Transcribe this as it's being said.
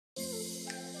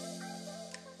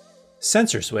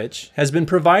SensorSwitch has been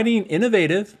providing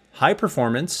innovative,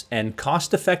 high-performance, and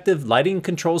cost-effective lighting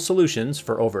control solutions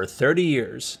for over 30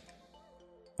 years.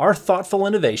 Our thoughtful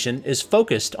innovation is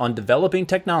focused on developing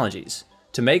technologies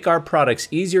to make our products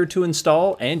easier to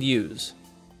install and use.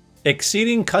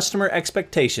 Exceeding customer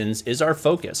expectations is our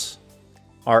focus.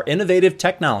 Our innovative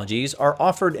technologies are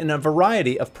offered in a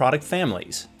variety of product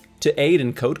families to aid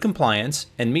in code compliance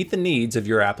and meet the needs of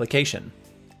your application.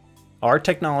 Our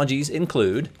technologies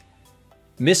include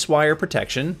miswire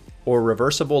protection or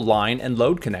reversible line and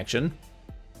load connection,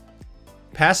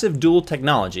 passive dual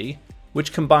technology,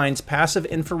 which combines passive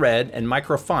infrared and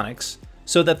microphonics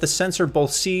so that the sensor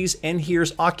both sees and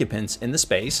hears occupants in the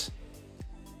space,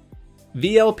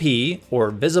 VLP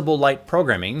or visible light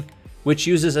programming, which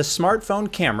uses a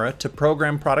smartphone camera to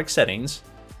program product settings,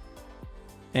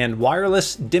 and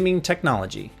wireless dimming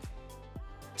technology.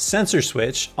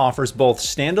 SensorSwitch offers both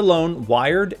standalone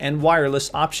wired and wireless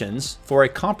options for a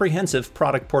comprehensive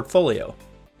product portfolio.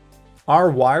 Our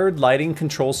wired lighting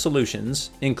control solutions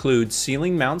include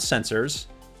ceiling mount sensors,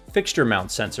 fixture mount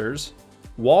sensors,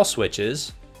 wall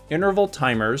switches, interval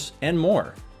timers, and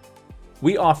more.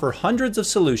 We offer hundreds of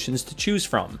solutions to choose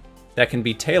from that can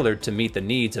be tailored to meet the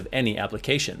needs of any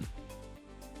application.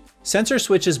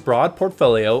 SensorSwitch's broad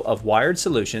portfolio of wired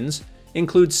solutions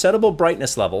includes settable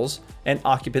brightness levels and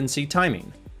occupancy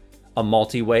timing, a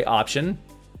multi-way option,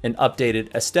 an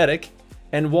updated aesthetic,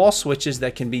 and wall switches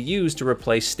that can be used to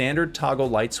replace standard toggle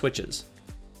light switches.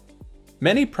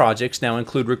 Many projects now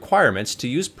include requirements to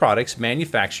use products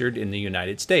manufactured in the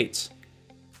United States.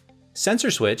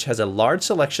 SensorSwitch has a large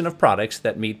selection of products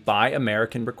that meet Buy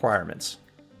American requirements.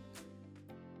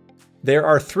 There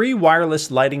are 3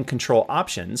 wireless lighting control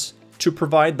options to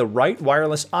provide the right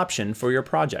wireless option for your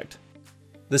project.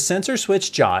 The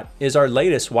SensorSwitch Jot is our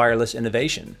latest wireless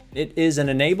innovation. It is an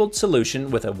enabled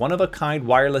solution with a one-of-a-kind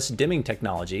wireless dimming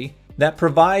technology that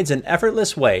provides an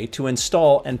effortless way to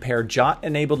install and pair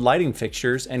Jot-enabled lighting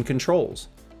fixtures and controls.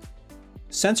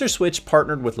 SensorSwitch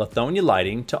partnered with Lithonia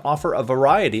Lighting to offer a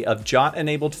variety of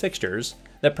Jot-enabled fixtures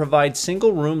that provide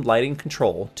single-room lighting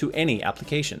control to any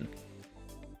application.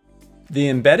 The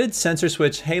embedded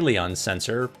SensorSwitch Halion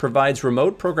sensor provides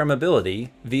remote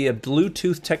programmability via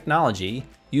Bluetooth technology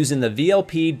using the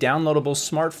VLP downloadable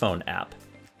smartphone app.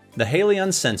 The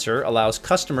Halion sensor allows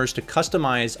customers to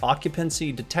customize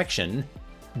occupancy detection,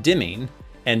 dimming,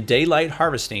 and daylight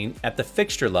harvesting at the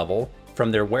fixture level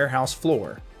from their warehouse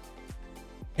floor.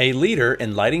 A leader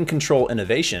in lighting control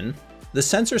innovation, the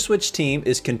SensorSwitch team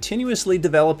is continuously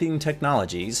developing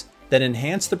technologies that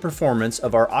enhance the performance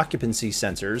of our occupancy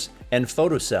sensors and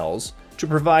photocells to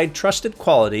provide trusted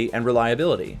quality and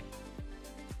reliability.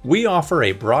 We offer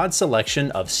a broad selection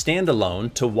of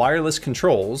standalone to wireless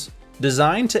controls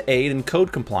designed to aid in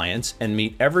code compliance and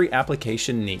meet every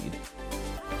application need.